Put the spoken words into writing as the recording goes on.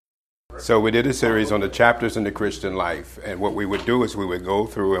So we did a series on the chapters in the Christian life, and what we would do is we would go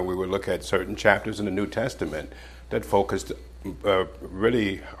through and we would look at certain chapters in the New Testament that focused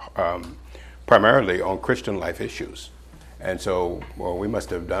really primarily on Christian life issues. And so, well, we must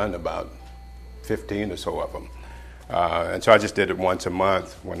have done about 15 or so of them. And so I just did it once a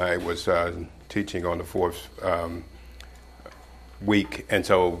month when I was teaching on the fourth week. And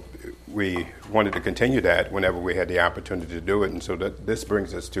so we wanted to continue that whenever we had the opportunity to do it. And so this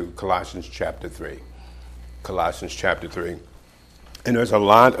brings us to Colossians chapter 3. Colossians chapter 3. And there's a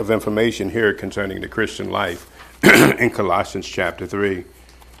lot of information here concerning the Christian life in Colossians chapter 3.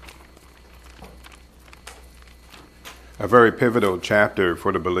 A very pivotal chapter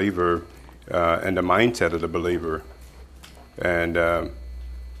for the believer and the mindset of the believer. And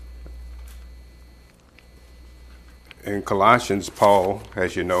in Colossians, Paul,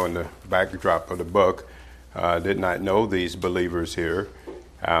 as you know in the backdrop of the book, did not know these believers here.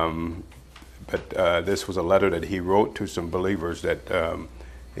 But this was a letter that he wrote to some believers that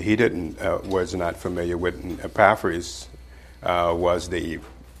he was not familiar with. And Epaphras was the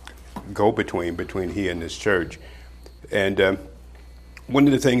go-between between he and this church. And one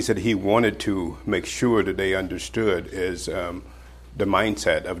of the things that he wanted to make sure that they understood is the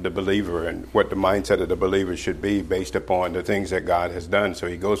mindset of the believer and what the mindset of the believer should be based upon the things that God has done. So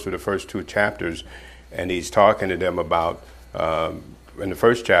he goes through the first two chapters and he's talking to them about, in the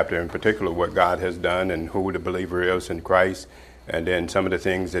first chapter in particular, what God has done and who the believer is in Christ. And then some of the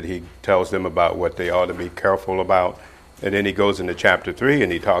things that he tells them about what they ought to be careful about. And then he goes into chapter 3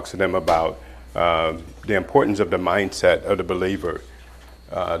 and he talks to them about the importance of the mindset of the believer,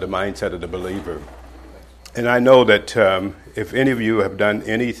 the mindset of the believer. And I know that if any of you have done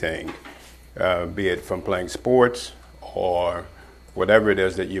anything, be it from playing sports or whatever it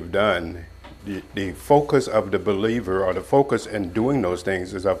is that you've done, the focus of the believer or the focus in doing those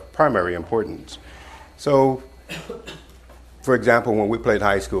things is of primary importance. So, for example, when we played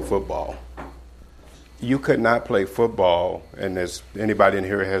high school football, you could not play football, and as anybody in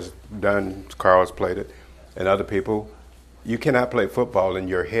here has done, Carl's played it, and other people, you cannot play football and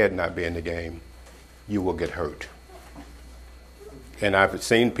your head not be in the game. You will get hurt. And I've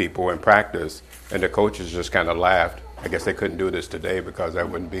seen people in practice, and the coaches just kind of laughed. I guess they couldn't do this today because that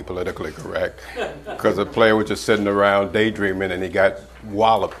wouldn't be politically correct. Because the player was just sitting around daydreaming and he got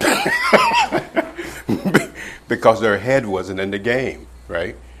walloped because their head wasn't in the game,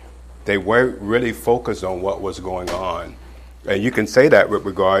 right? They weren't really focused on what was going on. And you can say that with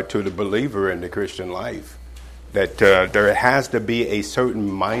regard to the believer in the Christian life, that there has to be a certain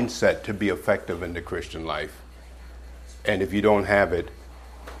mindset to be effective in the Christian life. And if you don't have it,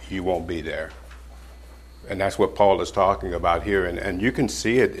 you won't be there. And that's what Paul is talking about here. And you can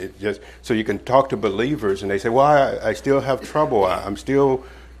see it just so you can talk to believers and they say, well, I still have trouble. I'm still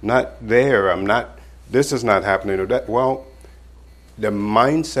not there. This is not happening or that. Well, the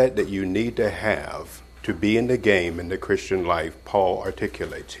mindset that you need to have to be in the game in the Christian life, Paul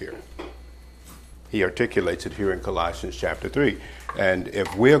articulates here. He articulates it here in Colossians chapter 3. And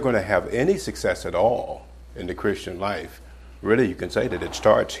if we're going to have any success at all in the Christian life, really you can say that it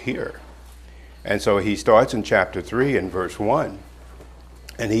starts here. And so he starts in chapter 3 and verse 1.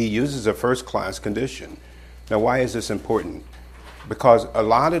 And he uses a first-class condition. Now, why is this important? Because a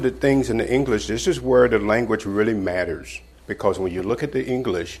lot of the things in the English, this is where the language really matters. Because when you look at the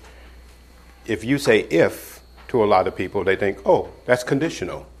English, if you say if to a lot of people, they think, oh, that's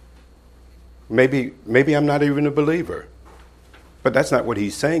conditional. Maybe I'm not even a believer. But that's not what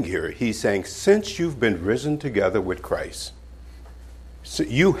he's saying here. He's saying, since you've been risen together with Christ, so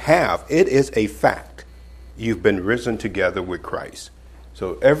it is a fact, you've been risen together with Christ.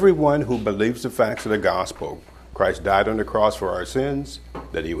 So everyone who believes the facts of the gospel, Christ died on the cross for our sins,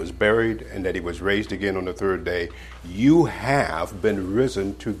 that he was buried, and that he was raised again on the third day, you have been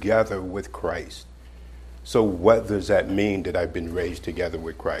risen together with Christ. So what does that mean that I've been raised together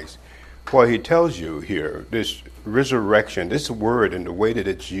with Christ? Well, he tells you here, this resurrection, this word and the way that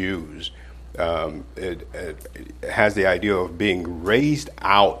it's used, it has the idea of being raised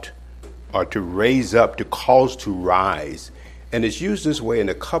out or to raise up, to cause to rise. And it's used this way in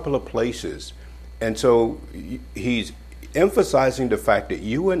a couple of places. And so he's emphasizing the fact that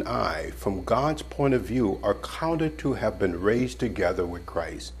you and I, from God's point of view, are counted to have been raised together with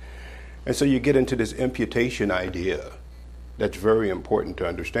Christ. And so you get into this imputation idea. That's very important to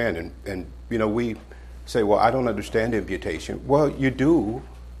understand. And we say, well, I don't understand imputation. Well, you do.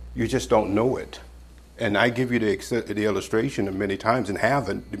 You just don't know it. And I give you the illustration many times, and have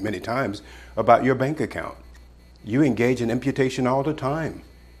many times, about your bank account. You engage in imputation all the time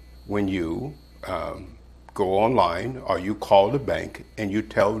when you go online or you call the bank and you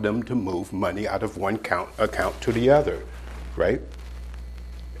tell them to move money out of one account to the other, right?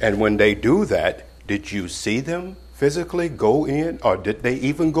 And when they do that, did you see them physically go in, or did they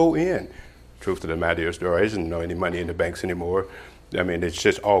even go in? Truth of the matter is, there isn't no any money in the banks anymore. I mean, it's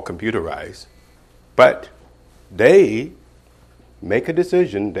just all computerized. But they make a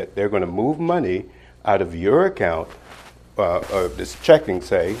decision that they're going to move money out of your account, of this checking,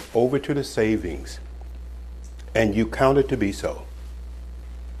 say, over to the savings. And you count it to be so.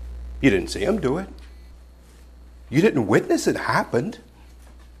 You didn't see them do it. You didn't witness it happened.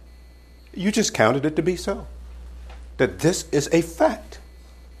 You just counted it to be so. That this is a fact.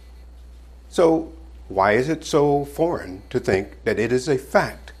 So why is it so foreign to think that it is a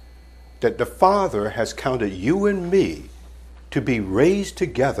fact that the Father has counted you and me to be raised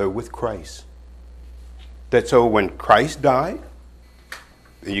together with Christ? That so when Christ died,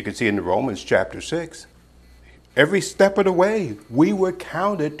 and you can see in Romans chapter 6, every step of the way, we were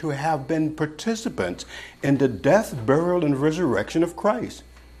counted to have been participants in the death, burial, and resurrection of Christ.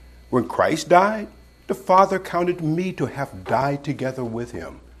 When Christ died, the Father counted me to have died together with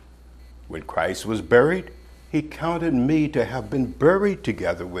him. When Christ was buried, he counted me to have been buried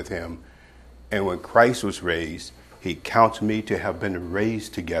together with him. And when Christ was raised, he counts me to have been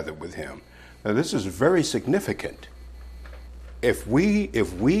raised together with him. Now, this is very significant. If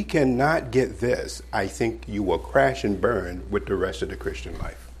we cannot get this, I think you will crash and burn with the rest of the Christian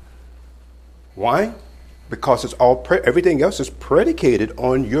life. Why? Because it's all everything else is predicated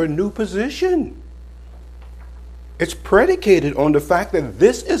on your new position. It's predicated on the fact that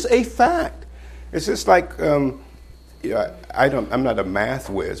this is a fact. It's just like I'm not a math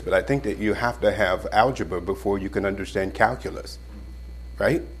whiz, but I think that you have to have algebra before you can understand calculus,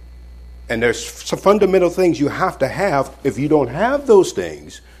 right? And there's some fundamental things you have to have. If you don't have those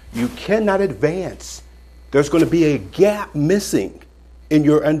things, you cannot advance. There's going to be a gap missing in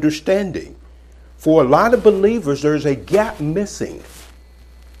your understanding. For a lot of believers, there's a gap missing.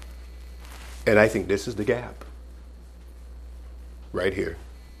 And I think this is the gap. Right here.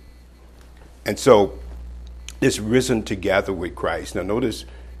 And so, this risen together with Christ. Now notice,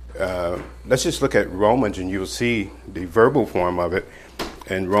 let's just look at Romans and you'll see the verbal form of it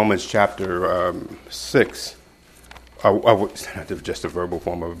in Romans chapter 6. Not just a verbal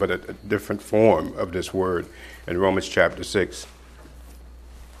form of it, but a different form of this word in Romans chapter 6.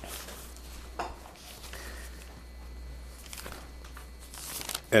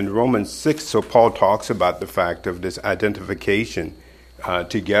 In Romans 6, so Paul talks about the fact of this identification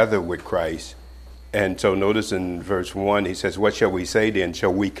together with Christ. And so notice in verse 1, he says, "What shall we say then?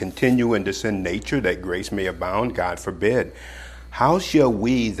 Shall we continue in the sin nature that grace may abound? God forbid. How shall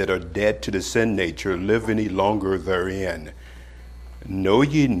we that are dead to the sin nature live any longer therein? Know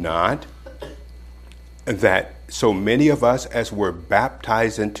ye not that so many of us as were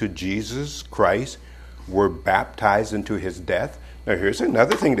baptized into Jesus Christ were baptized into his death?" Now here's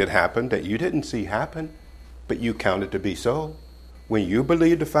another thing that happened that you didn't see happen, but you counted to be so. When you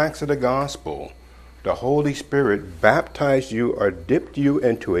believed the facts of the gospel, the Holy Spirit baptized you or dipped you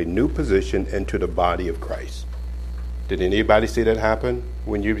into a new position into the body of Christ. Did anybody see that happen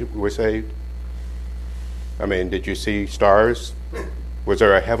when you were saved? I mean, did you see stars? Was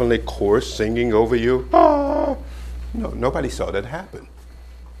there a heavenly chorus singing over you? Ah! No, nobody saw that happen.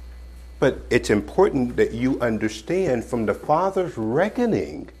 But it's important that you understand from the Father's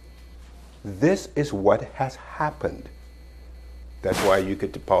reckoning, this is what has happened. That's why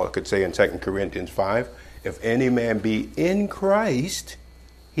Paul could say in 2 Corinthians 5, if any man be in Christ,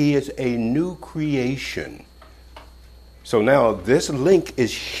 he is a new creation. So now this link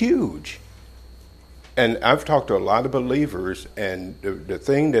is huge. And I've talked to a lot of believers, and the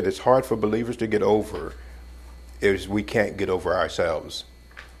thing that is hard for believers to get over is we can't get over ourselves.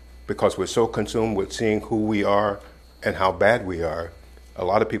 Because we're so consumed with seeing who we are and how bad we are, a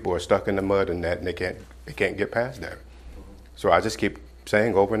lot of people are stuck in the mud and that, and they can't get past that. So I just keep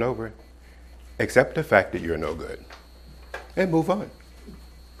saying over and over, accept the fact that you're no good and move on.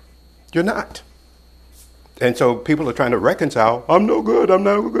 You're not. And so people are trying to reconcile, I'm no good, I'm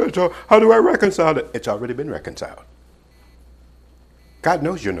no good, so how do I reconcile it? It's already been reconciled. God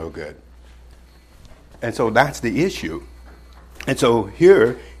knows you're no good. And so that's the issue. And so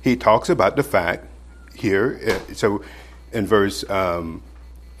here he talks about the fact here, so in verse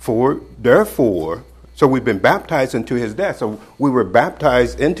 4, therefore, so we've been baptized into his death. So we were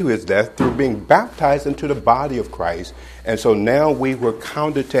baptized into his death through being baptized into the body of Christ. And so now we were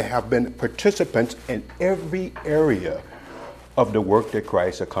counted to have been participants in every area of the work that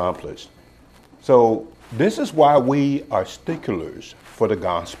Christ accomplished. So this is why we are sticklers for the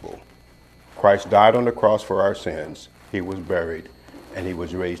gospel. Christ died on the cross for our sins. He was buried, and he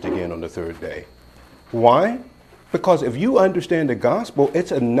was raised again on the third day. Why? Because if you understand the gospel,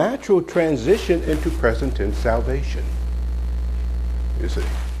 it's a natural transition into present tense salvation. You see.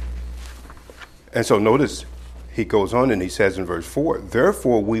 And so notice he goes on and he says in verse 4,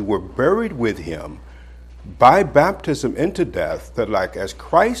 therefore we were buried with him by baptism into death, that like as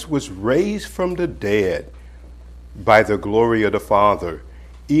Christ was raised from the dead by the glory of the Father,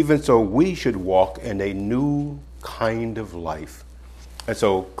 even so we should walk in a new kind of life. And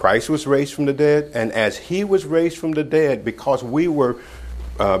so Christ was raised from the dead, and as he was raised from the dead, because we were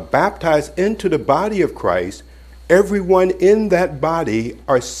baptized into the body of Christ, everyone in that body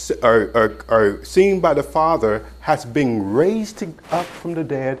are seen by the Father has been raised up from the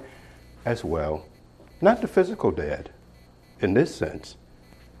dead as well. Not the physical dead, in this sense,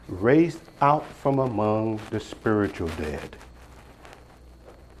 raised out from among the spiritual dead.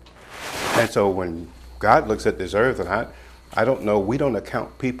 And so when God looks at this earth, and I don't know, we don't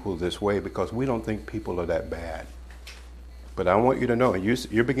account people this way because we don't think people are that bad. But I want you to know, and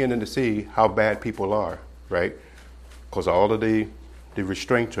you're beginning to see how bad people are, right? Because all of the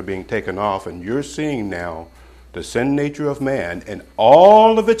restraints are being taken off, and you're seeing now the sin nature of man in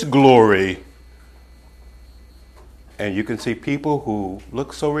all of its glory. And you can see people who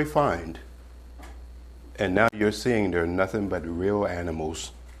look so refined, and now you're seeing they're nothing but real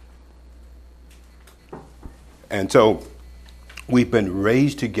animals. And so we've been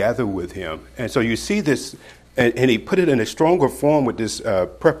raised together with him. And so you see this, and he put it in a stronger form with this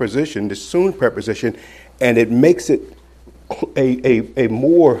preposition, this soon preposition, and it makes it a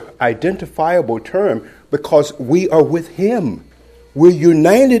more identifiable term because we are with him. We're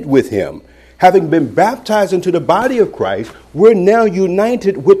united with him. Having been baptized into the body of Christ, we're now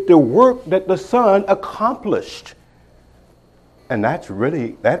united with the work that the Son accomplished. And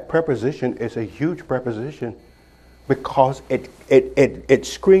that preposition is a huge preposition because it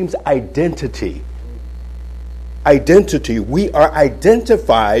screams identity. Identity. We are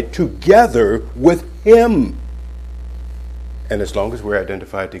identified together with him. And as long as we're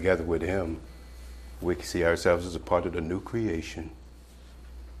identified together with him, we can see ourselves as a part of the new creation.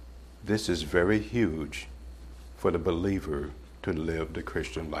 This is very huge for the believer to live the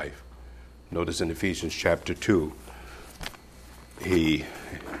Christian life. Notice in Ephesians chapter 2, he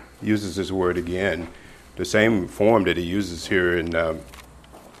uses this word again, the same form that he uses here in that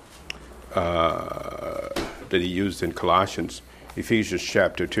he used in Colossians. Ephesians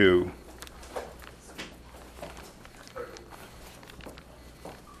chapter 2.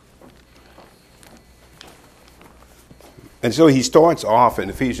 And so he starts off in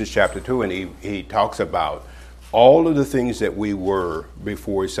Ephesians chapter 2, and he talks about all of the things that we were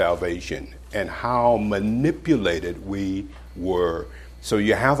before salvation and how manipulated we were. So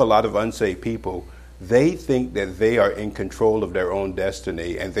you have a lot of unsaved people. They think that they are in control of their own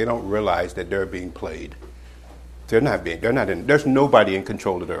destiny, and they don't realize that they're being played. There's nobody in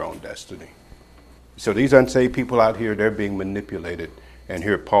control of their own destiny. So these unsaved people out here, they're being manipulated. And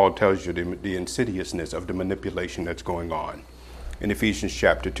here Paul tells you the insidiousness of the manipulation that's going on in Ephesians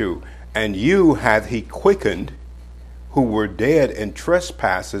chapter 2. And you hath he quickened who were dead in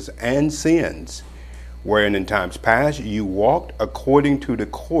trespasses and sins, wherein in times past you walked according to the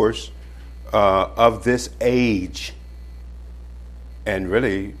course of this age. And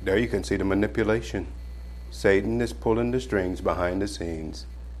really, there you can see the manipulation. Satan is pulling the strings behind the scenes,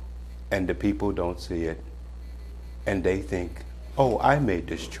 and the people don't see it. And they think, oh, I made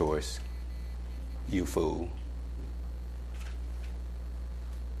this choice, you fool.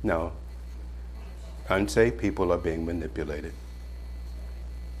 No. Unsaved people are being manipulated.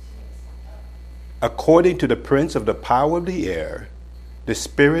 According to the prince of the power of the air, the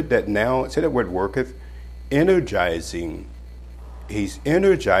spirit that now, say that word worketh, energizing. He's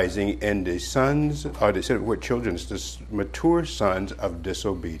energizing in the sons, or they said the word children, it's the mature sons of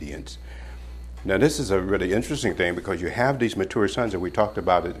disobedience. Now, this is a really interesting thing because you have these mature sons, and we talked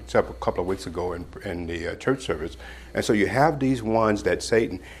about it a couple of weeks ago in the church service. And so you have these ones that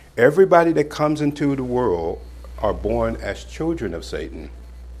Satan, everybody that comes into the world are born as children of Satan.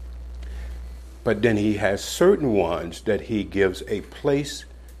 But then he has certain ones that he gives a place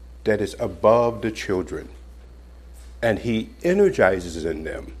that is above the children. And he energizes in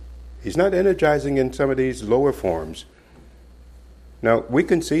them. He's not energizing in some of these lower forms. Now, we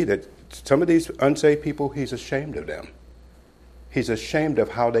can see that some of these unsaved people, he's ashamed of them. He's ashamed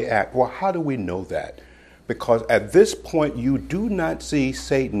of how they act. Well, how do we know that? Because at this point, you do not see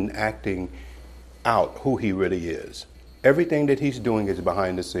Satan acting out who he really is. Everything that he's doing is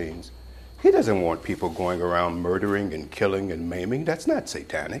behind the scenes. He doesn't want people going around murdering and killing and maiming. That's not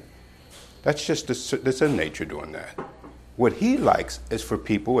satanic. That's just the sin nature doing that. What he likes is for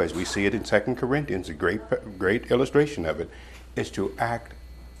people, as we see it in 2 Corinthians, a great illustration of it, is to act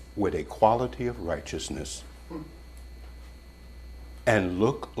with a quality of righteousness and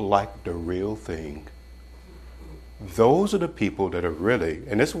look like the real thing. Those are the people that are really,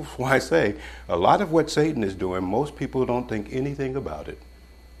 and this is why I say, a lot of what Satan is doing, most people don't think anything about it.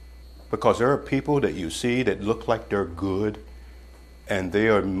 Because there are people that you see that look like they're good, and they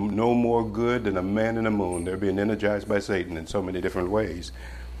are no more good than a man in the moon. They're being energized by Satan in so many different ways.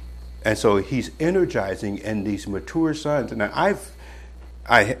 And so he's energizing in these mature sons. And I've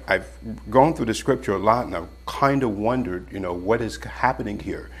gone through the scripture a lot, and I've kind of wondered, what is happening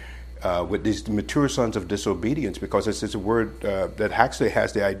here with these mature sons of disobedience, because it's a word that actually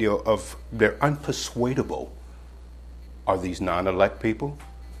has the idea of they're unpersuadable. Are these non-elect people?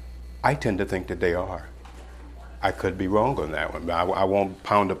 I tend to think that they are. I could be wrong on that one. I won't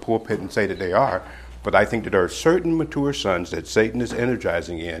pound the pulpit and say that they are, but I think that there are certain mature sons that Satan is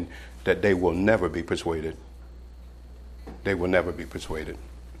energizing in that they will never be persuaded. They will never be persuaded.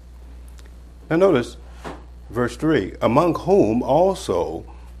 Now notice verse 3, among whom also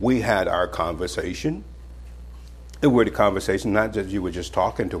we had our conversation. The word of conversation, not just you were just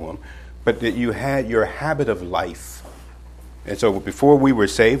talking to them, but that you had your habit of life. And so before we were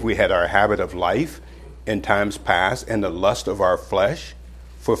saved, we had our habit of life in times past and the lust of our flesh,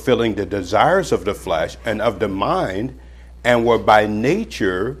 fulfilling the desires of the flesh and of the mind, and were by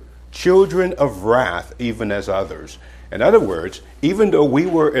nature children of wrath, even as others. In other words, even though we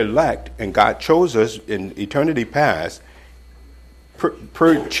were elect and God chose us in eternity past,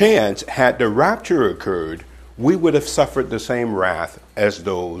 perchance, had the rapture occurred, we would have suffered the same wrath as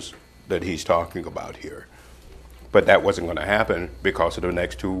those that he's talking about here. But that wasn't going to happen because of the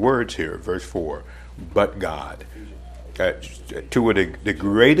next two words here, verse 4, but God. Two of the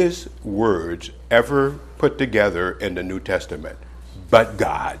greatest words ever put together in the New Testament, but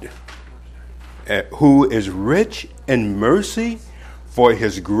God, who is rich in mercy, for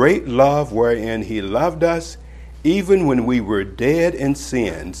his great love wherein he loved us, even when we were dead in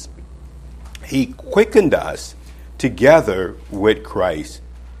sins, he quickened us together with Christ.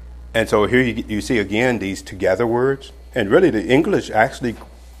 And so here you see again these together words. And really the English actually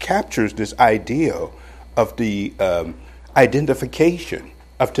captures this idea of the identification,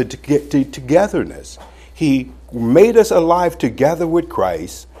 of the togetherness. He made us alive together with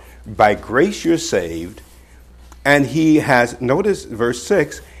Christ. By grace you're saved. And he has, notice verse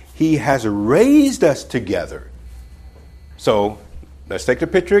 6, he has raised us together. So let's take the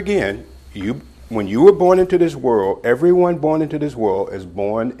picture again. When you were born into this world, everyone born into this world is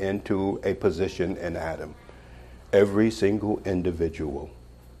born into a position in Adam. Every single individual.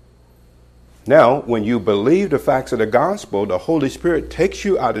 Now, when you believe the facts of the gospel, the Holy Spirit takes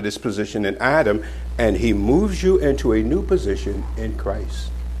you out of this position in Adam and he moves you into a new position in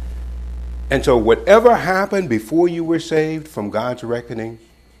Christ. And so whatever happened before you were saved from God's reckoning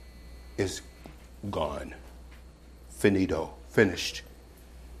is gone. Finito. Finished.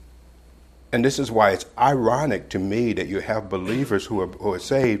 And this is why it's ironic to me that you have believers who are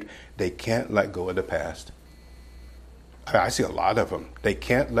saved, they can't let go of the past. I see a lot of them. They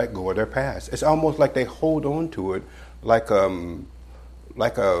can't let go of their past. It's almost like they hold on to it like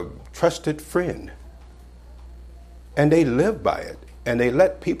a trusted friend. And they live by it. And they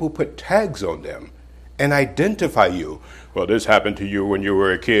let people put tags on them and identify you. Well, this happened to you when you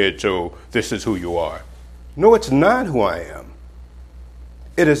were a kid, so this is who you are. No, it's not who I am.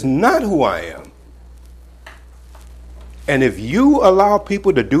 It is not who I am. And if you allow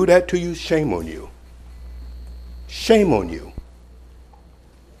people to do that to you, shame on you. Shame on you.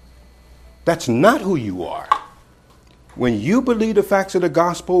 That's not who you are. When you believe the facts of the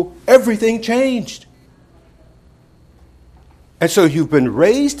gospel, everything changed. And so you've been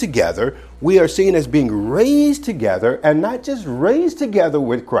raised together. We are seen as being raised together, and not just raised together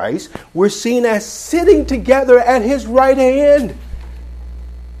with Christ. We're seen as sitting together at his right hand.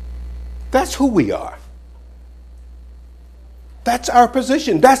 That's who we are. That's our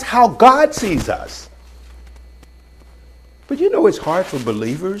position. That's how God sees us. But it's hard for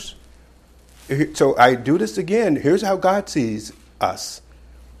believers. So I do this again. Here's how God sees us.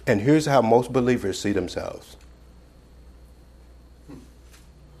 And here's how most believers see themselves.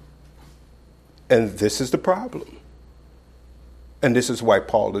 And this is the problem. And this is why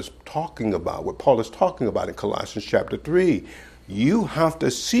Paul is talking about what Paul is talking about in Colossians chapter 3. You have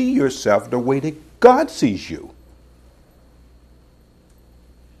to see yourself the way that God sees you.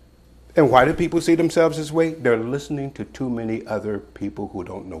 And why do people see themselves this way? They're listening to too many other people who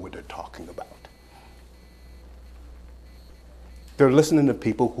don't know what they're talking about. They're listening to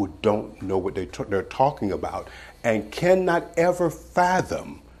people who don't know what they're talking about and cannot ever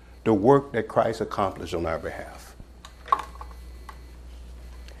fathom the work that Christ accomplished on our behalf.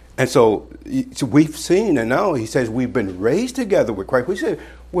 And so we've seen, and now he says we've been raised together with Christ. We said,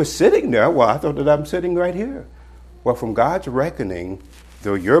 we're sitting there. Well, I thought that I'm sitting right here. Well, from God's reckoning,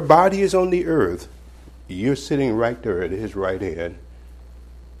 though your body is on the earth, you're sitting right there at his right hand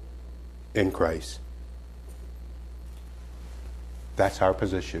in Christ. That's our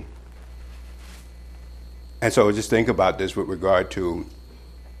position. And so just think about this with regard to,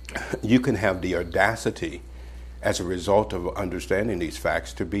 you can have the audacity as a result of understanding these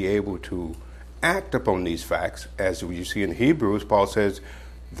facts to be able to act upon these facts. As you see in Hebrews, Paul says,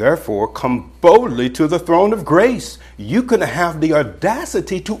 therefore, come boldly to the throne of grace. You can have the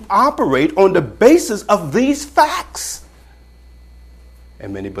audacity to operate on the basis of these facts.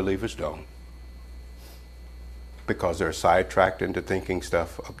 And many believers don't, because they're sidetracked into thinking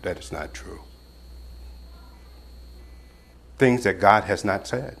stuff that is not true. Things that God has not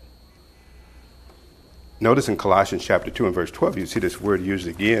said. Notice in Colossians chapter 2 and verse 12, you see this word used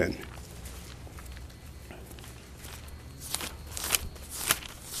again.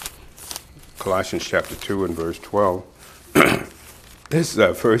 Colossians chapter 2 and verse 12. This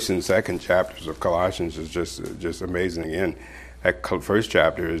first and second chapters of Colossians is just amazing. Again, that first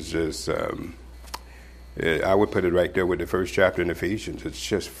chapter is just, I would put it right there with the first chapter in Ephesians. It's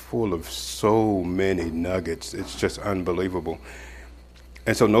just full of so many nuggets. It's just unbelievable.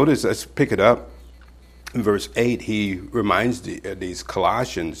 And so notice, let's pick it up. In verse 8, he reminds these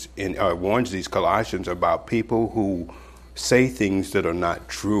Colossians, warns these Colossians about people who say things that are not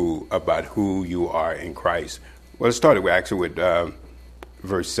true about who you are in Christ. Well, let's start with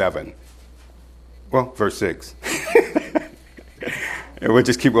verse 7. Well, verse 6. And we'll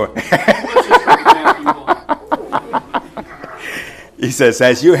just keep going. He says,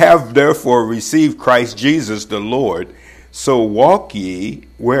 as you have therefore received Christ Jesus the Lord, so walk ye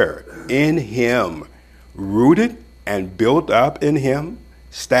where? In him, rooted and built up in him,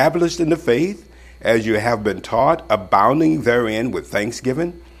 established in the faith, as you have been taught, abounding therein with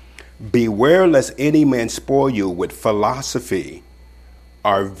thanksgiving. Beware lest any man spoil you with philosophy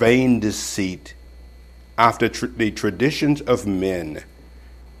or vain deceit, after the traditions of men.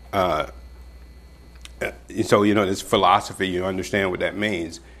 So, this philosophy, you understand what that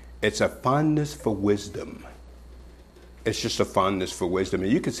means. It's a fondness for wisdom. It's just a fondness for wisdom.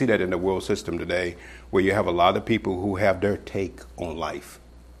 And you can see that in the world system today, where you have a lot of people who have their take on life.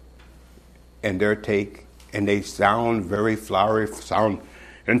 And they sound very flowery, sound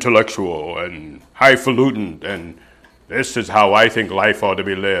intellectual and highfalutin, and this is how I think life ought to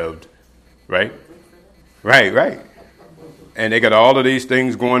be lived. Right? Right. And they got all of these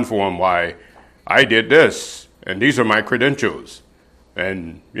things going for them. Why, I did this, and these are my credentials.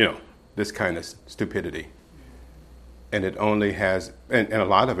 And, this kind of stupidity. And it only has, and a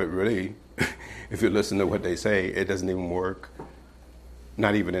lot of it really, if you listen to what they say, it doesn't even work.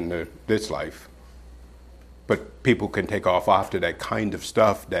 Not even in this life. But people can take off after that kind of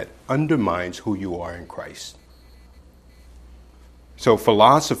stuff that undermines who you are in Christ. So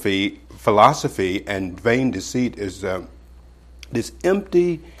philosophy and vain deceit is this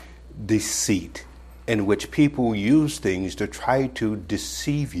empty deceit in which people use things to try to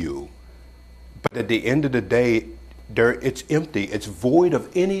deceive you. But at the end of the day, it's empty. It's void of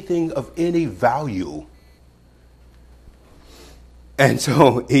anything of any value. And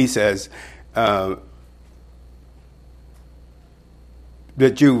so he says that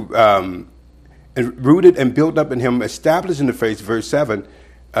you rooted and built up in him, established in the faith, verse 7.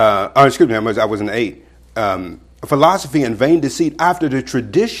 I was in 8. Philosophy and vain deceit after the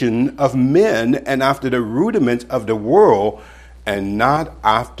tradition of men and after the rudiments of the world, and not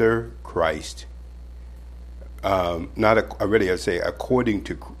after Christ. According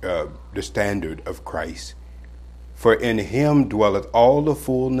to the standard of Christ. For in him dwelleth all the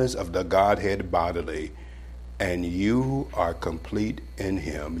fullness of the Godhead bodily, and you are complete in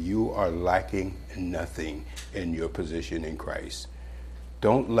him. You are lacking nothing in your position in Christ.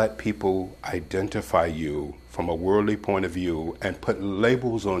 Don't let people identify you from a worldly point of view and put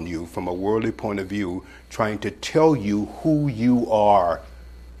labels on you from a worldly point of view, trying to tell you who you are.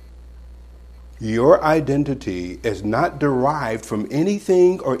 Your identity is not derived from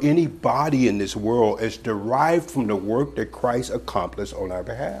anything or anybody in this world. It's derived from the work that Christ accomplished on our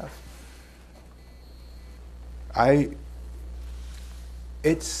behalf.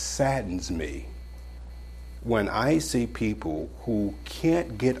 It saddens me when I see people who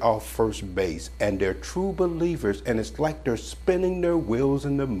can't get off first base and they're true believers, and it's like they're spinning their wheels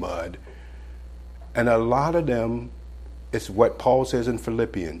in the mud. And a lot of them It's what Paul says in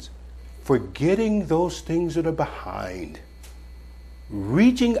Philippians. Forgetting those things that are behind.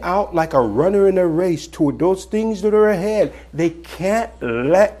 Reaching out like a runner in a race toward those things that are ahead. They can't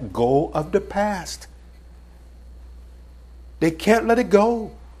let go of the past. They can't let it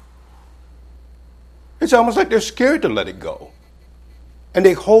go. It's almost like they're scared to let it go. And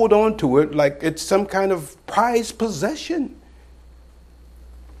they hold on to it like it's some kind of prized possession.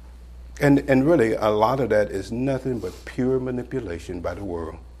 And really, a lot of that is nothing but pure manipulation by the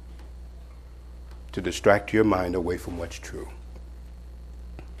world to distract your mind away from what's true.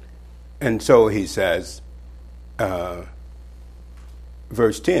 And so he says, verse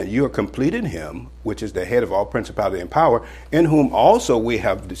 10, you are complete in him, which is the head of all principality and power, in whom also we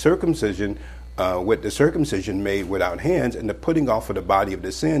have the circumcision, with the circumcision made without hands, and the putting off of the body of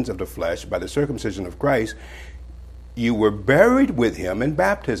the sins of the flesh by the circumcision of Christ. You were buried with him in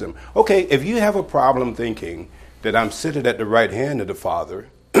baptism. Okay, if you have a problem thinking that I'm seated at the right hand of the Father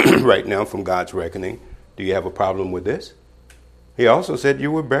right now from God's reckoning, do you have a problem with this? He also said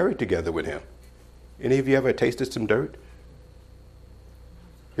you were buried together with him. Any of you ever tasted some dirt?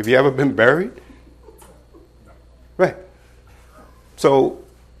 Have you ever been buried? Right. So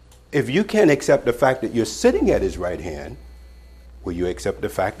if you can't accept the fact that you're sitting at his right hand, will you accept the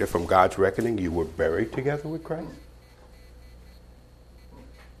fact that from God's reckoning you were buried together with Christ?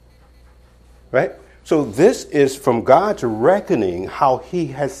 Right? So this is from God's reckoning how he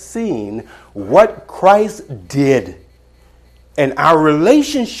has seen what Christ did and our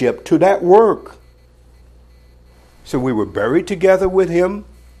relationship to that work. So we were buried together with him,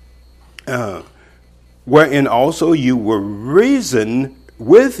 wherein also you were risen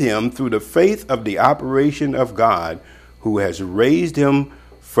with him through the faith of the operation of God who has raised him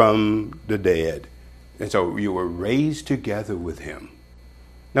from the dead. And so you were raised together with him.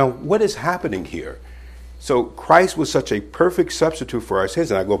 Now, what is happening here? So Christ was such a perfect substitute for our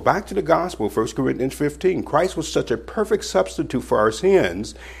sins. And I go back to the gospel, 1 Corinthians 15. Christ was such a perfect substitute for our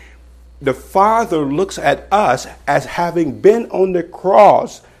sins. The Father looks at us as having been on the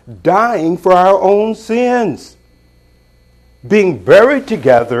cross, dying for our own sins. Being buried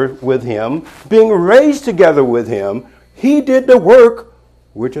together with him, being raised together with him. He did the work.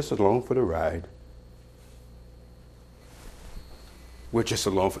 We're just along for the ride. We're just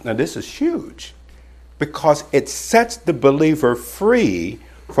alone. Now, this is huge because it sets the believer free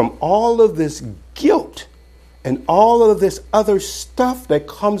from all of this guilt and all of this other stuff that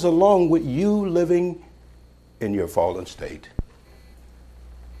comes along with you living in your fallen state.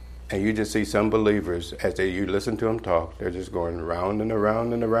 And you just see some believers, as you listen to them talk, they're just going round and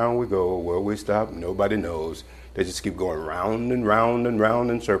around and around we go. Where we stop, nobody knows. They just keep going round and round and round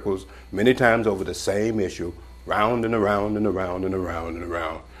in circles, many times over the same issue. Round and around and around and around and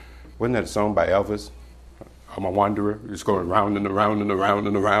around. Wasn't that a song by Elvis? I'm a wanderer. It's going round and around and around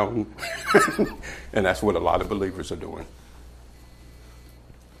and around. And that's what a lot of believers are doing.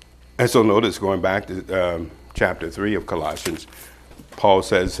 And so notice, going back to chapter 3 of Colossians, Paul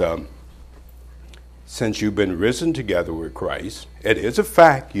says, since you've been risen together with Christ, it is a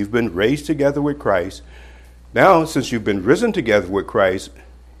fact, you've been raised together with Christ. Now, since you've been risen together with Christ,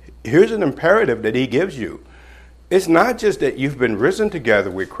 here's an imperative that he gives you. It's not just that you've been risen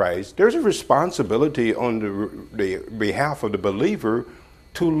together with Christ. There's a responsibility on the behalf of the believer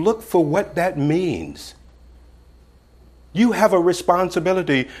to look for what that means. You have a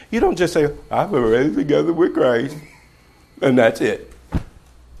responsibility. You don't just say, I've been raised together with Christ, and that's it.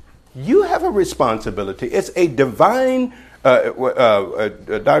 You have a responsibility. It's a divine,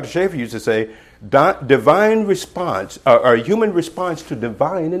 Dr. Schaefer used to say, divine response, or human response to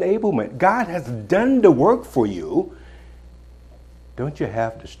divine enablement. God has done the work for you. Don't you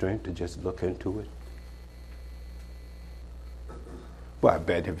have the strength to just look into it? Well, I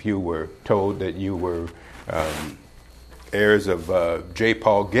bet if you were told that you were heirs of J.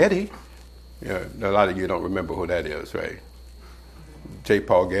 Paul Getty, a lot of you don't remember who that is, right? J.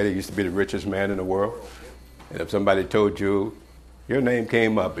 Paul Getty used to be the richest man in the world. And if somebody told you your name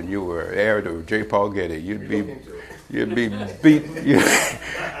came up and you were heir to J. Paul Getty, you'd be beat.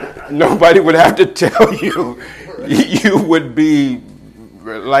 Nobody would have to tell you. You would be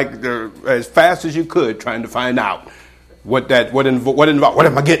like as fast as you could trying to find out what am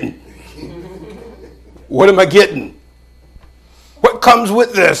I getting? What am I getting? What comes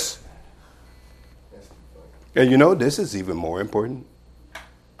with this? And this is even more important.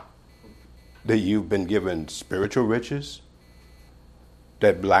 That you've been given spiritual riches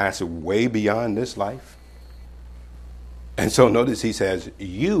that lasts way beyond this life. And so notice he says,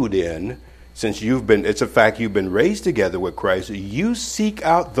 you then, since it's a fact you've been raised together with Christ, you seek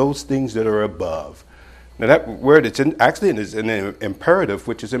out those things that are above. Now that word, actually is an imperative,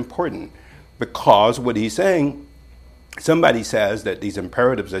 which is important, because what he's saying, somebody says that these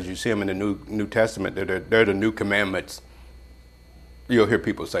imperatives, as you see them in the New Testament, they're the new commandments. You'll hear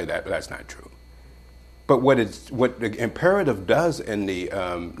people say that, but that's not true. But what the imperative does in the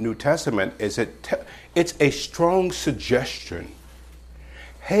New Testament is it's a strong suggestion.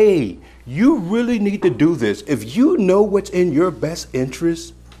 Hey, you really need to do this. If you know what's in your best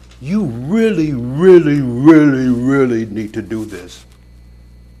interest, you really, really, really, really need to do this.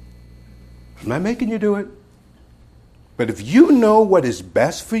 I'm not making you do it. But if you know what is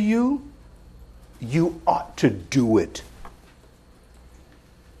best for you, you ought to do it.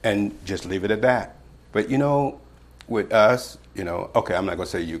 And just leave it at that. But with us, okay, I'm not going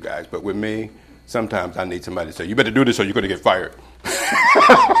to say you guys, but with me, sometimes I need somebody to say, you better do this or you're going to get fired.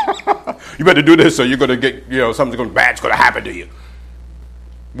 You better do this or you're going to get, something bad's going to happen to you.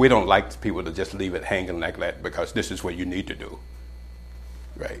 We don't like people to just leave it hanging like that because this is what you need to do.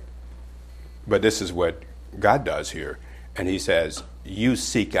 Right? But this is what God does here. And he says, you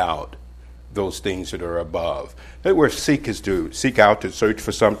seek out those things that are above. That word seek is to seek out, to search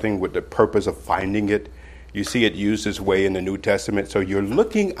for something with the purpose of finding it. You see it used this way in the New Testament. So you're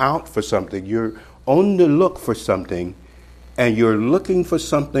looking out for something. You're on the look for something. And you're looking for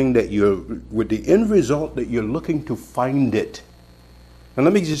something that with the end result that you're looking to find it. And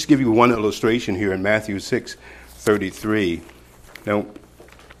let me just give you one illustration here in Matthew 6:33. Now,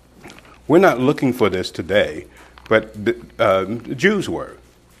 we're not looking for this today, but the Jews were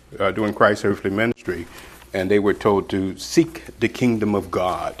during Christ's earthly ministry, and they were told to seek the kingdom of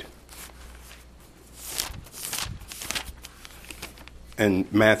God.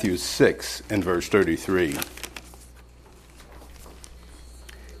 And Matthew 6 and verse 33.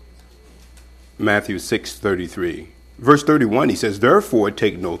 Matthew 6:33. Verse 31, he says, therefore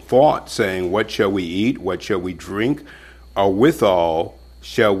take no thought, saying, what shall we eat? What shall we drink? Or withal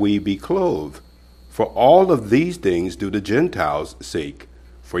shall we be clothed? For all of these things do the Gentiles seek.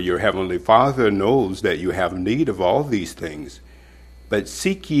 For your heavenly Father knows that you have need of all these things. But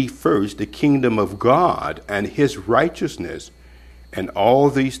seek ye first the kingdom of God and his righteousness, and all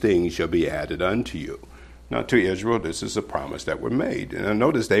these things shall be added unto you. Now to Israel, this is a promise that were made. And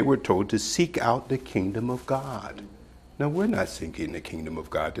notice they were told to seek out the kingdom of God. Now we're not seeking the kingdom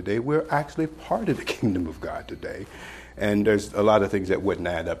of God today. We're actually part of the kingdom of God today. And there's a lot of things that wouldn't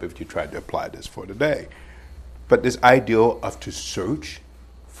add up if you tried to apply this for today. But this ideal of to search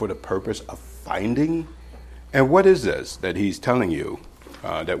for the purpose of finding. And what is this that he's telling you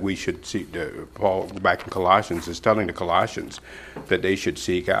that we should seek? Paul, back in Colossians, is telling the Colossians that they should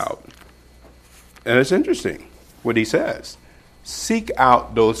seek out. And it's interesting what he says. Seek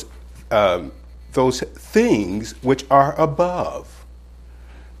out those things which are above.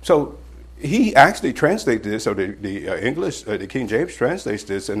 So he actually translates this, or the English, the King James translates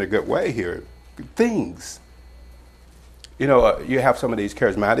this in a good way here. Things. You have some of these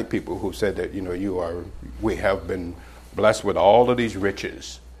charismatic people who said that, we have been blessed with all of these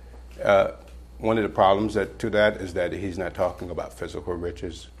riches. One of the problems to that is that he's not talking about physical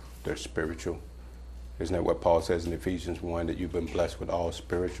riches. They're spiritual. Isn't that what Paul says in Ephesians 1, that you've been blessed with all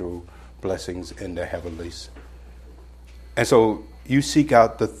spiritual blessings in the heavenlies? And so you seek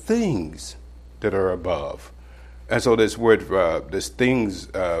out the things that are above. And so this word, this things,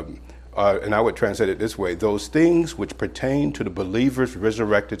 and I would translate it this way, those things which pertain to the believer's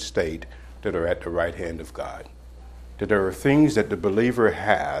resurrected state that are at the right hand of God. That there are things that the believer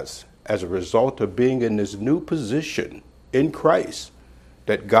has as a result of being in this new position in Christ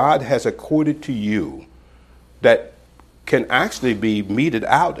that God has accorded to you that can actually be meted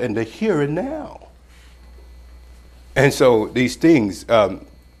out in the here and now. And so these things,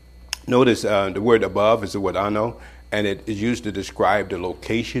 notice the word above is the word ano, and it is used to describe the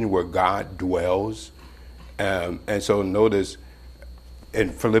location where God dwells. And so notice in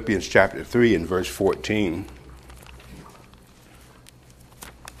Philippians chapter 3 and verse 14.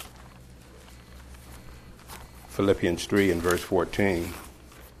 Philippians 3 and verse 14.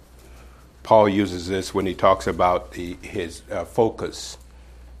 Paul uses this when he talks about his focus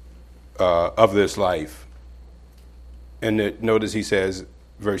of this life. And notice he says,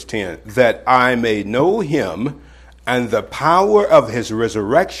 verse 10, that I may know him and the power of his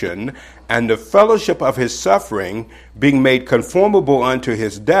resurrection and the fellowship of his suffering, being made conformable unto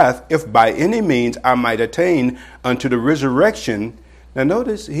his death, if by any means I might attain unto the resurrection. Now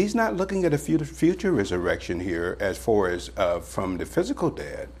notice he's not looking at a future resurrection here as far as from the physical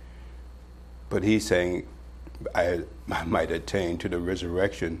dead, but he's saying I might attain to the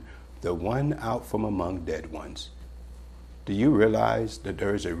resurrection, the one out from among dead ones. Do you realize that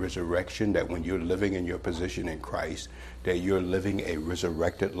there is a resurrection, that when you're living in your position in Christ, that you're living a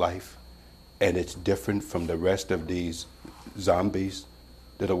resurrected life? And it's different from the rest of these zombies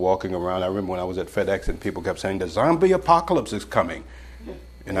that are walking around. I remember when I was at FedEx and people kept saying, the zombie apocalypse is coming.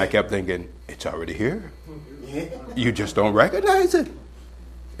 And I kept thinking, it's already here. You just don't recognize it.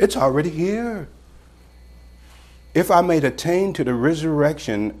 It's already here. If I may attain to the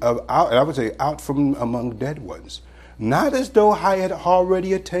resurrection of out, I would say out from among dead ones, not as though I had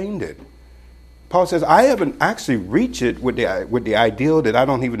already attained it. Paul says, I haven't actually reached it with the ideal that I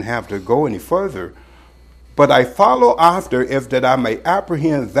don't even have to go any further, but I follow after, if that I may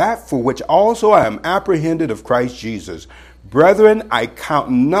apprehend that for which also I am apprehended of Christ Jesus. Brethren, I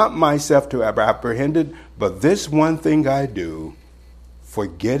count not myself to have apprehended, but this one thing I do,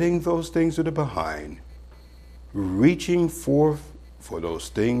 forgetting those things that are behind, reaching forth for those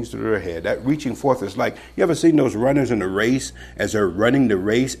things that are ahead. That reaching forth is like, you ever seen those runners in a race as they're running the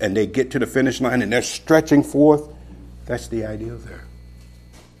race and they get to the finish line and they're stretching forth? That's the idea there.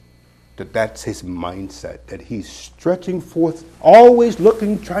 That's his mindset, that he's stretching forth, always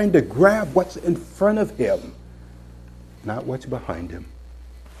looking, trying to grab what's in front of him, not what's behind him.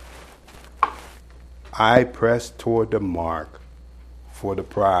 I press toward the mark for the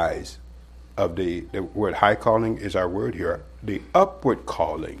prize of the word high calling is our word here, the upward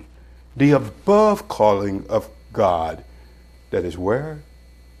calling, the above calling of God that is where?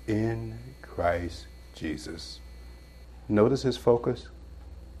 In Christ Jesus. Notice his focus.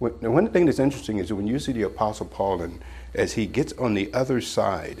 One thing that's interesting is when you see the Apostle Paul, and as he gets on the other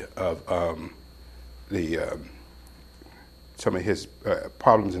side of some of his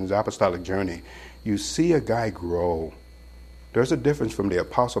problems in his apostolic journey, you see a guy grow. There's a difference from the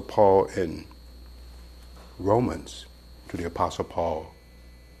Apostle Paul in Romans to the Apostle Paul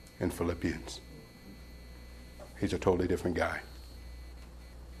in Philippians. He's a totally different guy.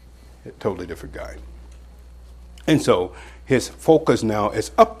 A totally different guy. And so his focus now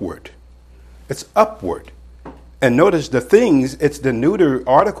is upward. It's upward. And notice the things, it's the neuter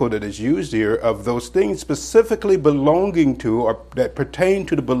article that is used here of those things specifically belonging to or that pertain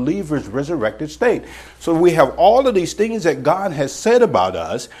to the believer's resurrected state. So we have all of these things that God has said about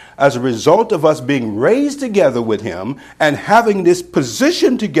us as a result of us being raised together with him and having this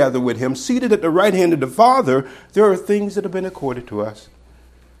position together with him, seated at the right hand of the Father. There are things that have been accorded to us.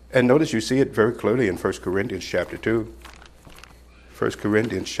 And notice you see it very clearly in 1 Corinthians chapter 2. 1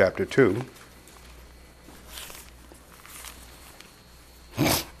 Corinthians chapter 2.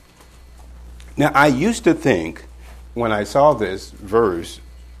 Now, I used to think when I saw this verse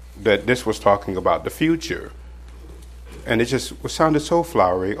that this was talking about the future. And it just sounded so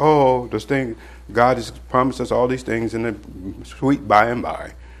flowery. Oh, this thing, God has promised us all these things in the sweet by and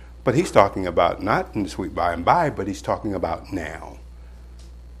by. But he's talking about not in the sweet by and by, but he's talking about now.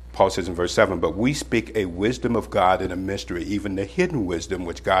 Paul says in verse 7, but we speak a wisdom of God in a mystery, even the hidden wisdom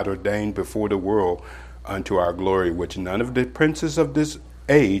which God ordained before the world unto our glory, which none of the princes of this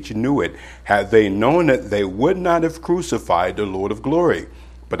age knew it. Had they known it, they would not have crucified the Lord of glory.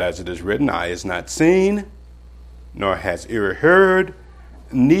 But as it is written, eye has not seen, nor has ear heard,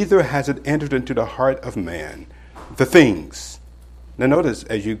 neither has it entered into the heart of man. The things. Now notice,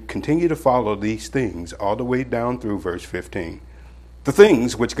 as you continue to follow these things all the way down through verse 15, the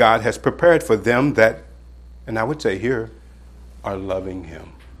things which God has prepared for them that, and I would say here, are loving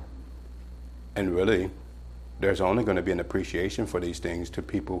him. And really, there's only going to be an appreciation for these things to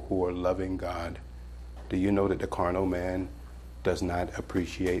people who are loving God. Do you know that the carnal man does not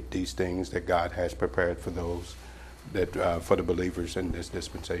appreciate these things that God has prepared for those that for the believers in this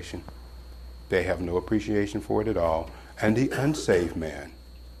dispensation? They have no appreciation for it at all. And the unsaved man,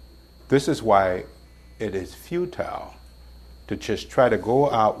 this is why it is futile to just try to go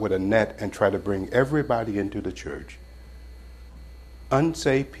out with a net and try to bring everybody into the church.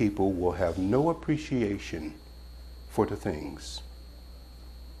 Unsaved people will have no appreciation for the things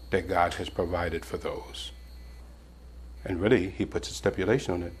that God has provided for those. And really, he puts a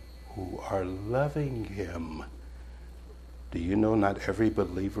stipulation on it, who are loving him. Do you know not every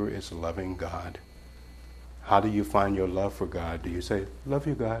believer is loving God? How do you find your love for God? Do you say, love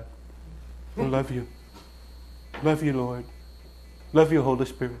you, God? I love you. Love you, Lord. Love you, Holy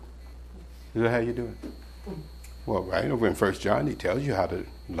Spirit. Is that how you do it? Well, right over in 1 John, he tells you how to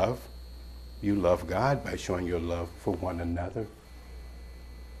love. You love God by showing your love for one another.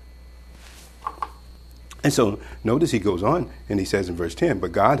 And so notice he goes on and he says in verse 10,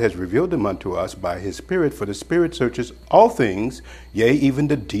 but God has revealed them unto us by his Spirit, for the Spirit searches all things, yea, even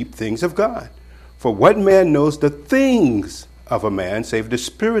the deep things of God. For what man knows the things of a man save the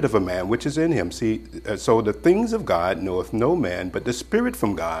spirit of a man which is in him. See, so the things of God knoweth no man, but the Spirit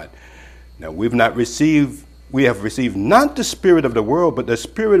from God. Now we have received not the spirit of the world, but the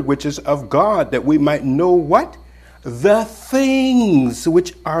Spirit which is of God, that we might know what? The things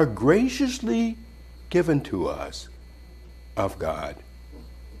which are graciously given to us of God.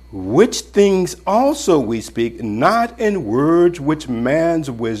 Which things also we speak, not in words which man's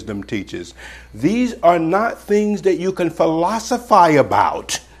wisdom teaches. These are not things that you can philosophize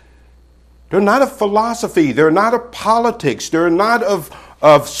about. They're not of philosophy. They're not of politics. They're not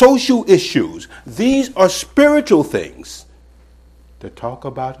of social issues. These are spiritual things that talk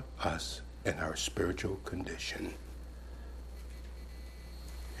about us and our spiritual condition.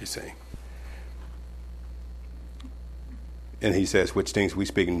 You see? And he says, which things we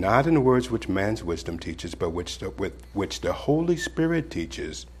speak, not in the words which man's wisdom teaches, but which the Holy Spirit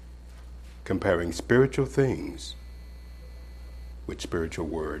teaches, comparing spiritual things with spiritual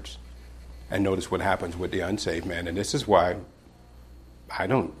words. And notice what happens with the unsaved man. And this is why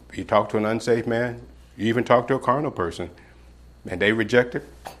you talk to an unsaved man, you even talk to a carnal person, and they reject it.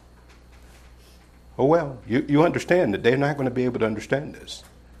 Oh well, you understand that they're not going to be able to understand this.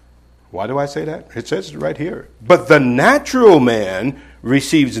 Why do I say that? It says it right here. But the natural man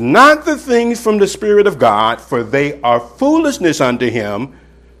receives not the things from the Spirit of God, for they are foolishness unto him,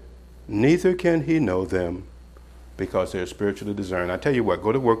 neither can he know them, because they're spiritually discerned. I tell you what,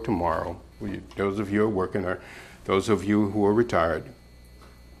 go to work tomorrow. Those of you who are working, or those of you who are retired,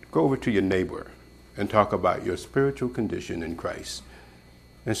 go over to your neighbor and talk about your spiritual condition in Christ.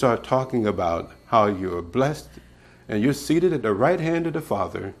 And start talking about how you're blessed and you're seated at the right hand of the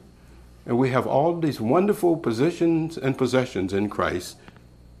Father. And we have all these wonderful positions and possessions in Christ.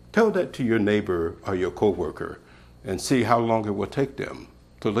 Tell that to your neighbor or your coworker and see how long it will take them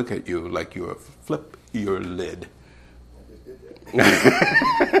to look at you like you flip your lid.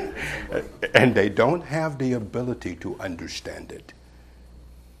 And they don't have the ability to understand it.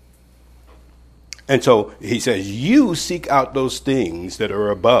 And so he says, you seek out those things that are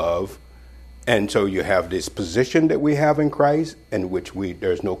above. And so you have this position that we have in Christ, in which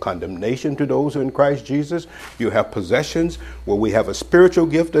there's no condemnation to those who are in Christ Jesus. You have possessions where we have a spiritual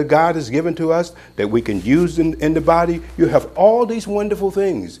gift that God has given to us that we can use in the body. You have all these wonderful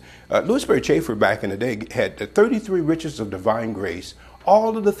things. Louis Sperry Chafer back in the day had the 33 riches of divine grace.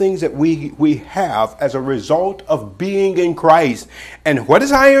 All of the things that we have as a result of being in Christ. And what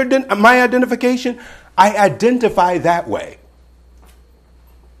is my identification? I identify that way.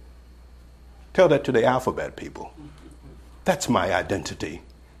 Tell that to the alphabet people. That's my identity.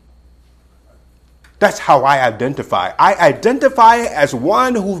 That's how I identify. I identify as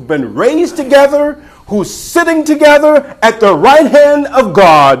one who's been raised together, who's sitting together at the right hand of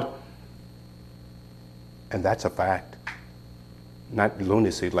God. And that's a fact. Not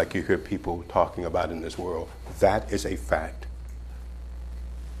lunacy like you hear people talking about in this world. That is a fact.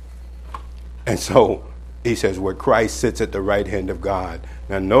 And so he says, where Christ sits at the right hand of God.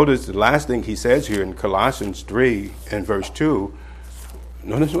 Now notice the last thing he says here in Colossians 3 and verse 2.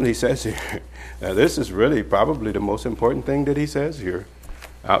 Notice what he says here. Now this is really probably the most important thing that he says here,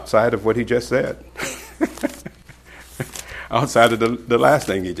 outside of what he just said. Outside of the last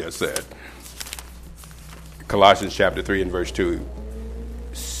thing he just said. Colossians chapter 3 and verse 2.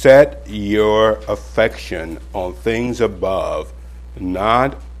 Set your affection on things above,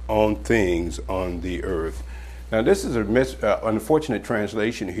 not on things on the earth. Now, this is an unfortunate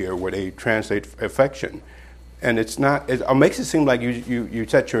translation here where they translate affection. And it's not, it makes it seem like you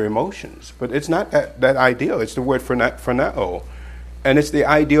set your emotions. But it's not that ideal. It's the word phroneo. And it's the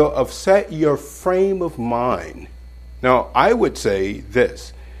idea of set your frame of mind. Now, I would say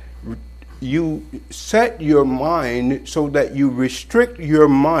this. You set your mind so that you restrict your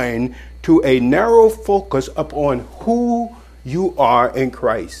mind to a narrow focus upon who you are in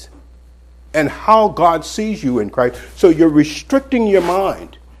Christ and how God sees you in Christ. So you're restricting your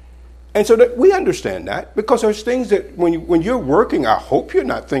mind. And so that we understand that, because there's things that when you're working, I hope you're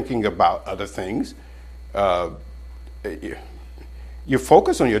not thinking about other things. You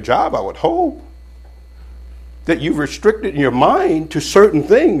focus on your job, I would hope. That you've restricted your mind to certain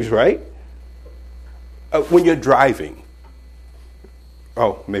things, right? When you're driving.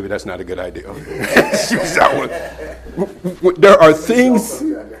 Oh, maybe that's not a good idea. There are things.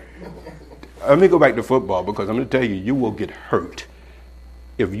 Let me go back to football, because I'm going to tell you, you will get hurt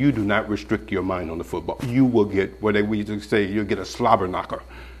if you do not restrict your mind on the football. You will get, what we used to say, you'll get a slobber knocker.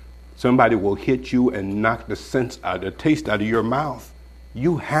 Somebody will hit you and knock the taste out of your mouth.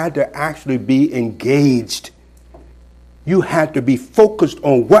 You had to actually be engaged. You had to be focused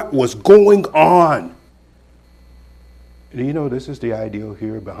on what was going on. Do you know this is the ideal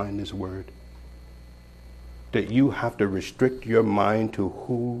here behind this word? That you have to restrict your mind to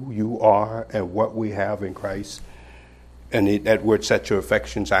who you are and what we have in Christ. And that word set your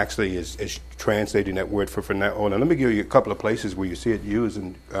affections actually is translating that word for now. Oh, now let me give you a couple of places where you see it used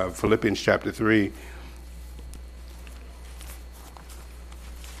in Philippians chapter 3.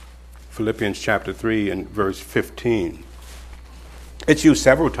 Philippians chapter 3 and verse 15. It's used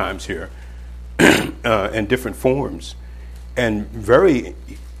several times here in different forms and very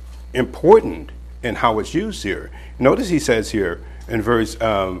important in how it's used here. Notice he says here in verse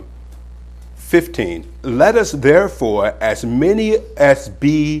 15, let us therefore as many as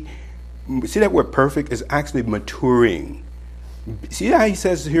be, see that word perfect is actually maturing. See how he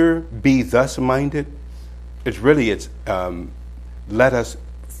says here, be thus minded? It's let us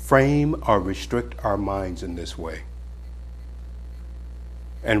frame or restrict our minds in this way.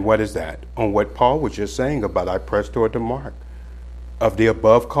 And what is that? On what Paul was just saying about I press toward the mark of the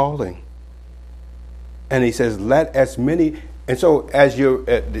above calling. And he says, let as many, and so as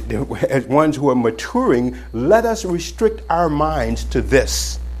as ones who are maturing, let us restrict our minds to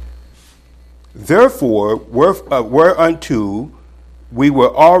this. Therefore, whereunto we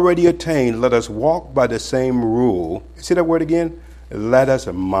were already attained, let us walk by the same rule. See that word again? Let us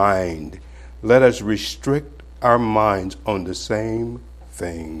mind. Let us restrict our minds on the same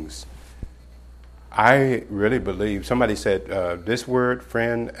things. I really believe, somebody said this word,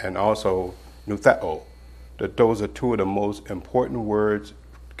 friend, and also nutheo, that those are two of the most important words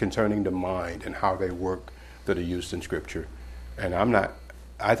concerning the mind and how they work that are used in Scripture. And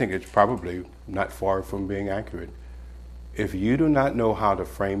I think it's probably not far from being accurate. If you do not know how to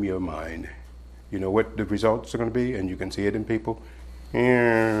frame your mind, you know what the results are going to be, and you can see it in people. They're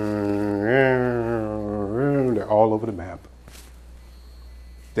all over the map.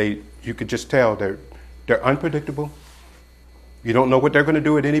 You could just tell they're unpredictable. You don't know what they're going to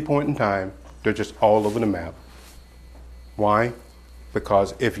do at any point in time. They're just all over the map. Why?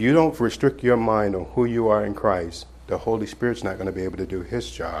 Because if you don't restrict your mind on who you are in Christ, the Holy Spirit's not going to be able to do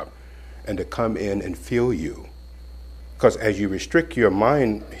His job and to come in and fill you. Because as you restrict your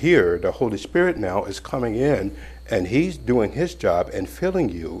mind here, the Holy Spirit now is coming in and He's doing His job and filling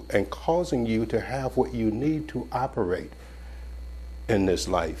you and causing you to have what you need to operate in this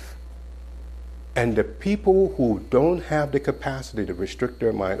life. And the people who don't have the capacity to restrict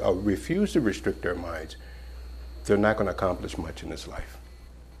their mind or refuse to restrict their minds, they're not going to accomplish much in this life.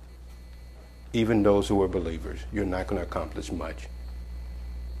 Even those who are believers, you're not going to accomplish much.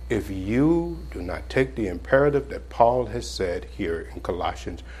 If you do not take the imperative that Paul has said here in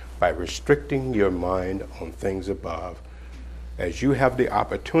Colossians by restricting your mind on things above, as you have the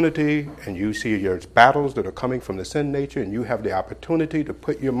opportunity and you see your battles that are coming from the sin nature and you have the opportunity to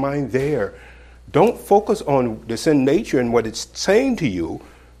put your mind there, don't focus on the sin nature and what it's saying to you.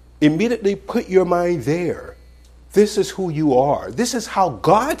 Immediately put your mind there. This is who you are. This is how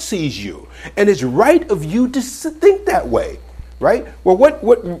God sees you. And it's right of you to think that way, right? Well, what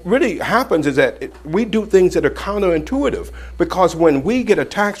really happens is that we do things that are counterintuitive, because when we get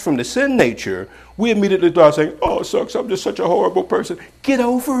attacks from the sin nature, we immediately start saying, oh, sucks, I'm just such a horrible person. Get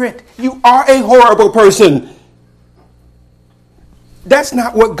over it. You are a horrible person. That's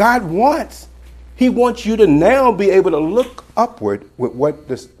not what God wants. He wants you to now be able to look upward with what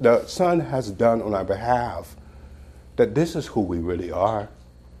the Son has done on our behalf. That this is who we really are.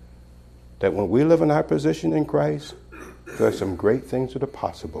 That when we live in our position in Christ, there are some great things that are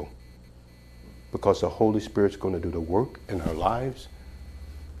possible. Because the Holy Spirit's going to do the work in our lives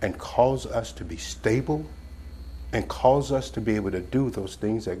and cause us to be stable and cause us to be able to do those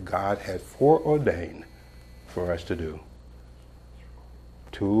things that God had foreordained for us to do.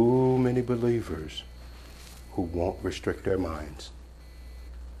 Too many believers who won't restrict their minds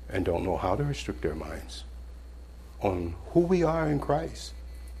and don't know how to restrict their minds on who we are in Christ,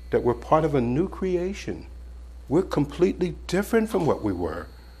 that we're part of a new creation. We're completely different from what we were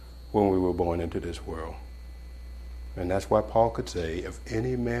when we were born into this world. And that's why Paul could say, if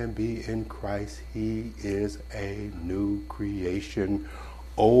any man be in Christ, he is a new creation.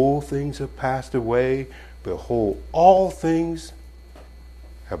 Old things have passed away. Behold, all things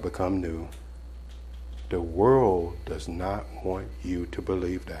have become new. The world does not want you to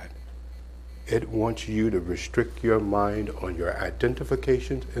believe that. It wants you to restrict your mind on your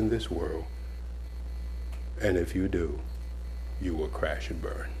identifications in this world. And if you do, you will crash and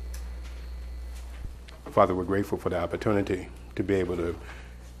burn. Father, we're grateful for the opportunity to be able to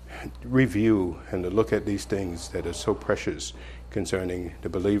review and to look at these things that are so precious concerning the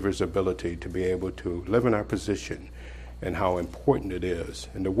believer's ability to be able to live in our position and how important it is,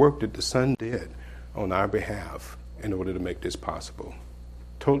 and the work that the Son did on our behalf in order to make this possible.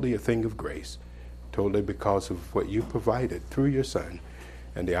 Totally a thing of grace, totally because of what you provided through your Son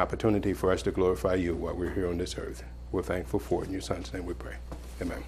and the opportunity for us to glorify you while we're here on this earth. We're thankful for it. In your Son's name we pray. Amen.